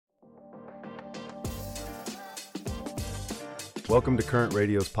Welcome to Current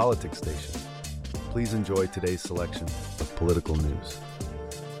Radio's Politics Station. Please enjoy today's selection of political news.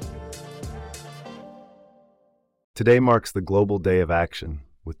 Today marks the Global Day of Action,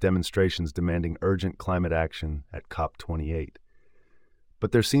 with demonstrations demanding urgent climate action at COP28.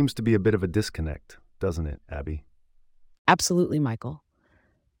 But there seems to be a bit of a disconnect, doesn't it, Abby? Absolutely, Michael.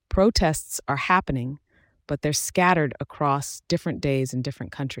 Protests are happening, but they're scattered across different days in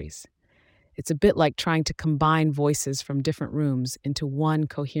different countries. It's a bit like trying to combine voices from different rooms into one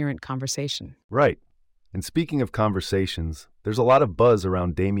coherent conversation. Right. And speaking of conversations, there's a lot of buzz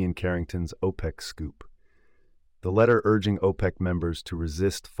around Damian Carrington's OPEC scoop. The letter urging OPEC members to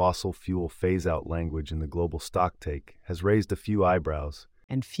resist fossil fuel phase-out language in the global stocktake has raised a few eyebrows.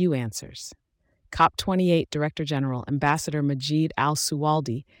 And few answers. COP28 Director General Ambassador Majid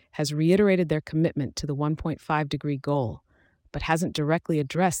al-Suwaldi has reiterated their commitment to the 1.5-degree goal, but hasn't directly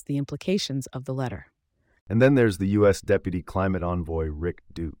addressed the implications of the letter. And then there's the U.S. Deputy Climate Envoy Rick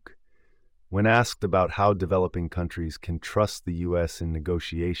Duke. When asked about how developing countries can trust the U.S. in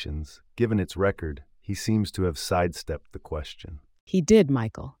negotiations, given its record, he seems to have sidestepped the question. He did,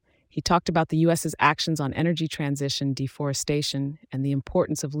 Michael. He talked about the U.S.'s actions on energy transition, deforestation, and the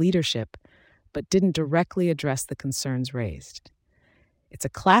importance of leadership, but didn't directly address the concerns raised. It's a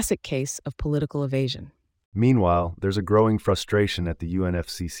classic case of political evasion. Meanwhile, there's a growing frustration at the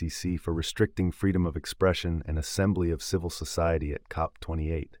UNFCCC for restricting freedom of expression and assembly of civil society at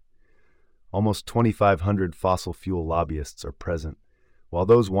COP28. Almost 2,500 fossil fuel lobbyists are present, while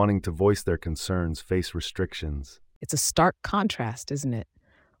those wanting to voice their concerns face restrictions. It's a stark contrast, isn't it?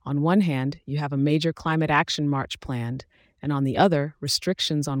 On one hand, you have a major climate action march planned, and on the other,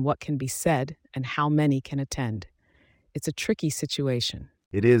 restrictions on what can be said and how many can attend. It's a tricky situation.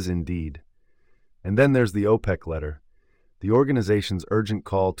 It is indeed. And then there's the OPEC letter. The organization's urgent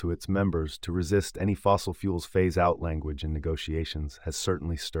call to its members to resist any fossil fuels phase-out language in negotiations has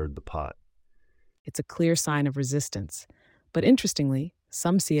certainly stirred the pot. It's a clear sign of resistance, but interestingly,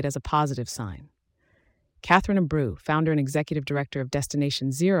 some see it as a positive sign. Catherine Abreu, founder and executive director of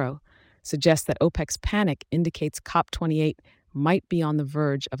Destination Zero, suggests that OPEC's panic indicates COP28 might be on the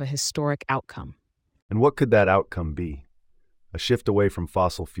verge of a historic outcome. And what could that outcome be? A shift away from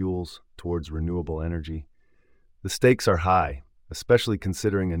fossil fuels towards renewable energy? The stakes are high, especially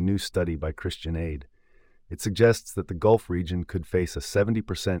considering a new study by Christian Aid. It suggests that the Gulf region could face a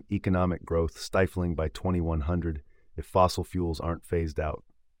 70% economic growth stifling by 2100 if fossil fuels aren't phased out.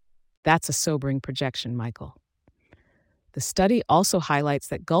 That's a sobering projection, Michael. The study also highlights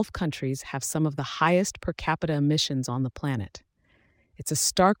that Gulf countries have some of the highest per capita emissions on the planet. It's a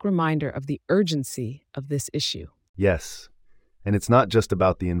stark reminder of the urgency of this issue. Yes, and it's not just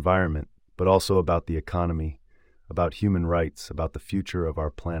about the environment, but also about the economy, about human rights, about the future of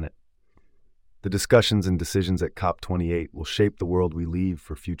our planet. The discussions and decisions at COP28 will shape the world we leave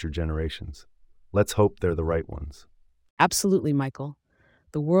for future generations. Let's hope they're the right ones. Absolutely, Michael.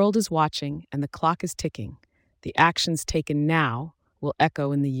 The world is watching and the clock is ticking. The actions taken now will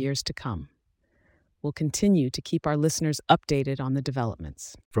echo in the years to come. We'll continue to keep our listeners updated on the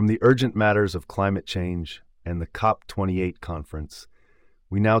developments. From the urgent matters of climate change and the COP28 conference,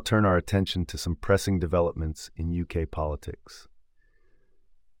 we now turn our attention to some pressing developments in UK politics.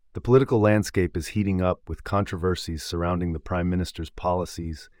 The political landscape is heating up with controversies surrounding the Prime Minister's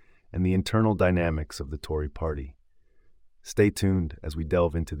policies and the internal dynamics of the Tory party. Stay tuned as we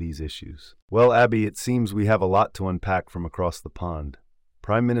delve into these issues. Well, Abby, it seems we have a lot to unpack from across the pond.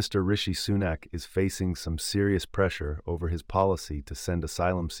 Prime Minister Rishi Sunak is facing some serious pressure over his policy to send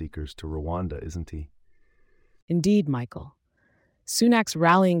asylum seekers to Rwanda, isn't he? Indeed, Michael. Sunak's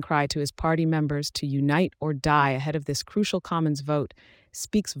rallying cry to his party members to unite or die ahead of this crucial Commons vote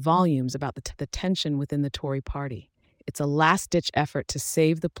speaks volumes about the tension within the Tory party. It's a last-ditch effort to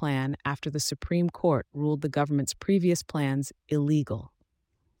save the plan after the Supreme Court ruled the government's previous plans illegal.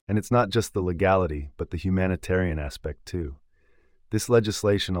 And it's not just the legality, but the humanitarian aspect, too. This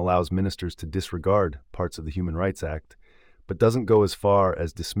legislation allows ministers to disregard parts of the Human Rights Act, but doesn't go as far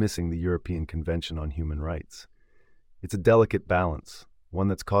as dismissing the European Convention on Human Rights. It's a delicate balance, one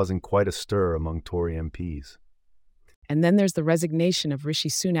that's causing quite a stir among Tory MPs. And then there's the resignation of Rishi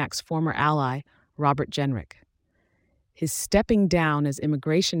Sunak's former ally, Robert Jenrick. His stepping down as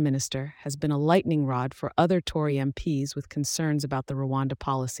immigration minister has been a lightning rod for other Tory MPs with concerns about the Rwanda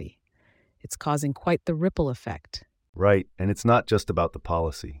policy. It's causing quite the ripple effect. Right, and it's not just about the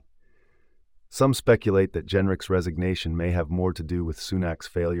policy. Some speculate that Jenrick's resignation may have more to do with Sunak's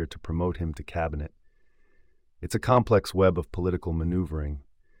failure to promote him to cabinet. It's a complex web of political maneuvering.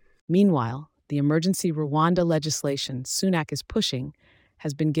 Meanwhile, the emergency Rwanda legislation Sunak is pushing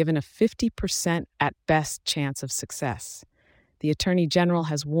has been given a 50% at best chance of success. The Attorney General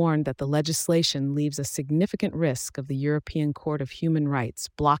has warned that the legislation leaves a significant risk of the European Court of Human Rights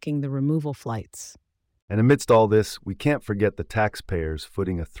blocking the removal flights. And amidst all this, we can't forget the taxpayers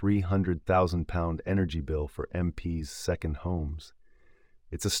footing a £300,000 energy bill for MPs' second homes.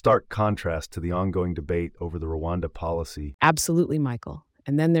 It's a stark contrast to the ongoing debate over the Rwanda policy. Absolutely, Michael.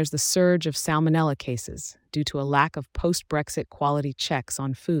 And then there's the surge of salmonella cases due to a lack of post-Brexit quality checks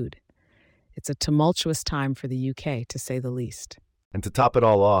on food. It's a tumultuous time for the UK, to say the least. And to top it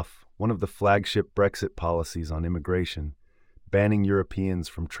all off, one of the flagship Brexit policies on immigration, banning Europeans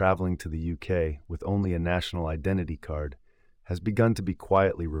from traveling to the UK with only a national identity card, has begun to be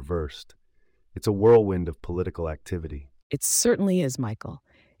quietly reversed. It's a whirlwind of political activity. It certainly is, Michael.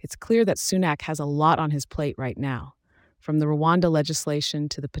 It's clear that Sunak has a lot on his plate right now. From the Rwanda legislation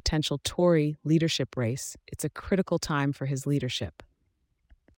to the potential Tory leadership race, it's a critical time for his leadership.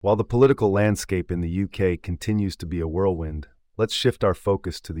 While the political landscape in the UK continues to be a whirlwind, let's shift our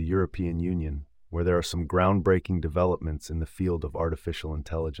focus to the European Union, where there are some groundbreaking developments in the field of artificial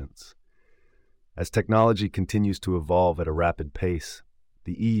intelligence. As technology continues to evolve at a rapid pace,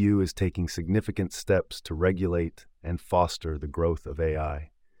 the EU is taking significant steps to regulate and foster the growth of AI.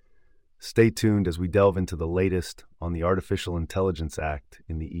 Stay tuned as we delve into the latest on the Artificial Intelligence Act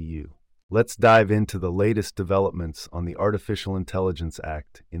in the EU. Let's dive into the latest developments on the Artificial Intelligence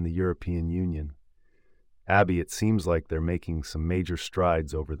Act in the European Union. Abby, it seems like they're making some major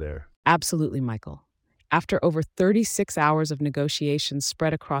strides over there. Absolutely, Michael. After over 36 hours of negotiations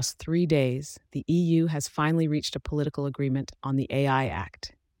spread across 3 days, the EU has finally reached a political agreement on the AI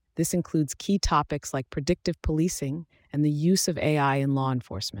Act. This includes key topics like predictive policing and the use of AI in law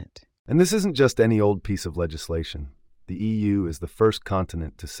enforcement. And this isn't just any old piece of legislation. The EU is the first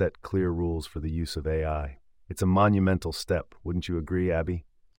continent to set clear rules for the use of AI. It's a monumental step, wouldn't you agree, Abby?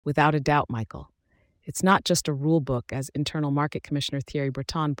 Without a doubt, Michael. It's not just a rule book, as Internal Market Commissioner Thierry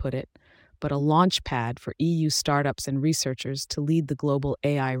Breton put it, but a launch pad for EU startups and researchers to lead the global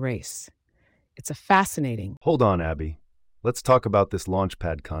AI race. It's a fascinating... Hold on, Abby. Let's talk about this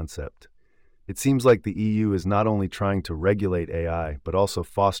launchpad concept. It seems like the EU is not only trying to regulate AI, but also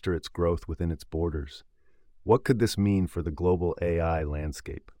foster its growth within its borders. What could this mean for the global AI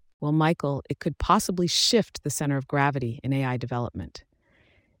landscape? Well, Michael, it could possibly shift the center of gravity in AI development.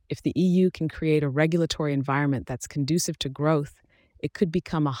 If the EU can create a regulatory environment that's conducive to growth, it could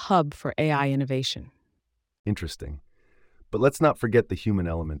become a hub for AI innovation. Interesting. But let's not forget the human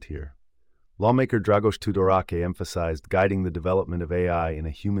element here. Lawmaker Dragos Tudorake emphasized guiding the development of AI in a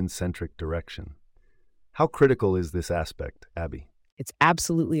human-centric direction. How critical is this aspect, Abby? It's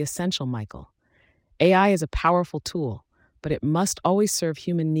absolutely essential, Michael. AI is a powerful tool, but it must always serve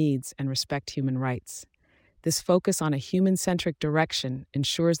human needs and respect human rights. This focus on a human-centric direction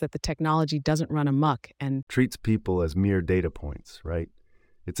ensures that the technology doesn't run amok and treats people as mere data points, right?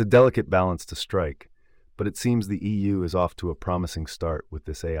 It's a delicate balance to strike, but it seems the EU is off to a promising start with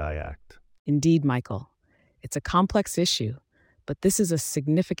this AI Act. Indeed, Michael. It's a complex issue, but this is a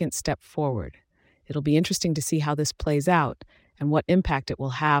significant step forward. It'll be interesting to see how this plays out and what impact it will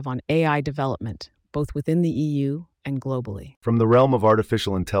have on AI development, both within the EU and globally. From the realm of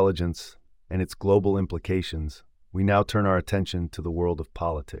artificial intelligence and its global implications, we now turn our attention to the world of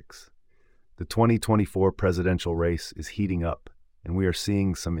politics. The 2024 presidential race is heating up, and we are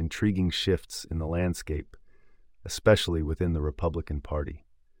seeing some intriguing shifts in the landscape, especially within the Republican Party.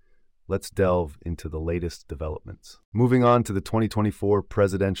 Let's delve into the latest developments. Moving on to the 2024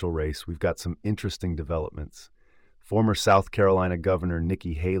 presidential race, we've got some interesting developments. Former South Carolina Governor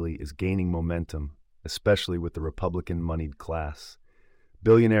Nikki Haley is gaining momentum, especially with the Republican-moneyed class.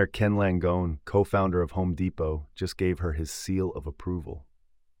 Billionaire Ken Langone, co-founder of Home Depot, just gave her his seal of approval.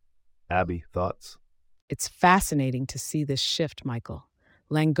 Abby, thoughts? It's fascinating to see this shift, Michael.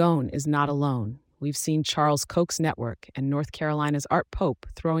 Langone is not alone. We've seen Charles Koch's network and North Carolina's Art Pope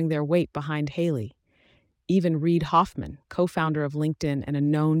throwing their weight behind Haley. Even Reid Hoffman, co-founder of LinkedIn and a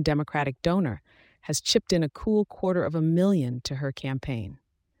known Democratic donor, has chipped in a cool $250,000 to her campaign.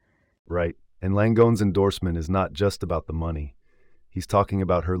 Right, and Langone's endorsement is not just about the money. He's talking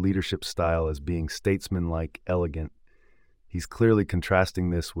about her leadership style as being statesmanlike, elegant. He's clearly contrasting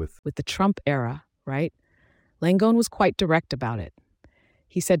this with the Trump era, right? Langone was quite direct about it.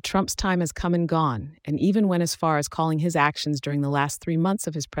 He said Trump's time has come and gone, and even went as far as calling his actions during the last 3 months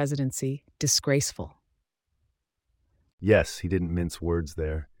of his presidency disgraceful. Yes, he didn't mince words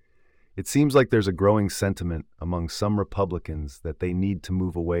there. It seems like there's a growing sentiment among some Republicans that they need to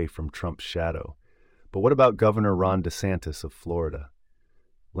move away from Trump's shadow. But what about Governor Ron DeSantis of Florida?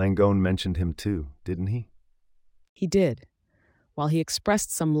 Langone mentioned him too, didn't he? He did. While he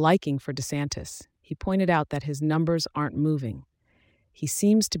expressed some liking for DeSantis, he pointed out that his numbers aren't moving. He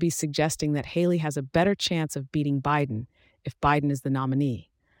seems to be suggesting that Haley has a better chance of beating Biden if Biden is the nominee.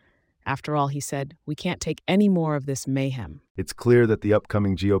 After all, he said, we can't take any more of this mayhem. It's clear that the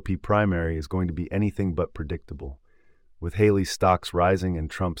upcoming GOP primary is going to be anything but predictable. With Haley's stocks rising and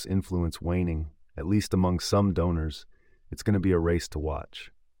Trump's influence waning, at least among some donors, it's going to be a race to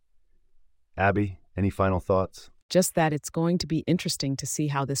watch. Abby, any final thoughts? Just that it's going to be interesting to see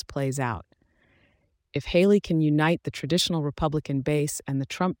how this plays out. If Haley can unite the traditional Republican base and the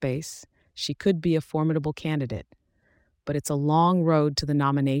Trump base, she could be a formidable candidate. But it's a long road to the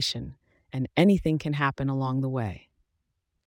nomination, and anything can happen along the way.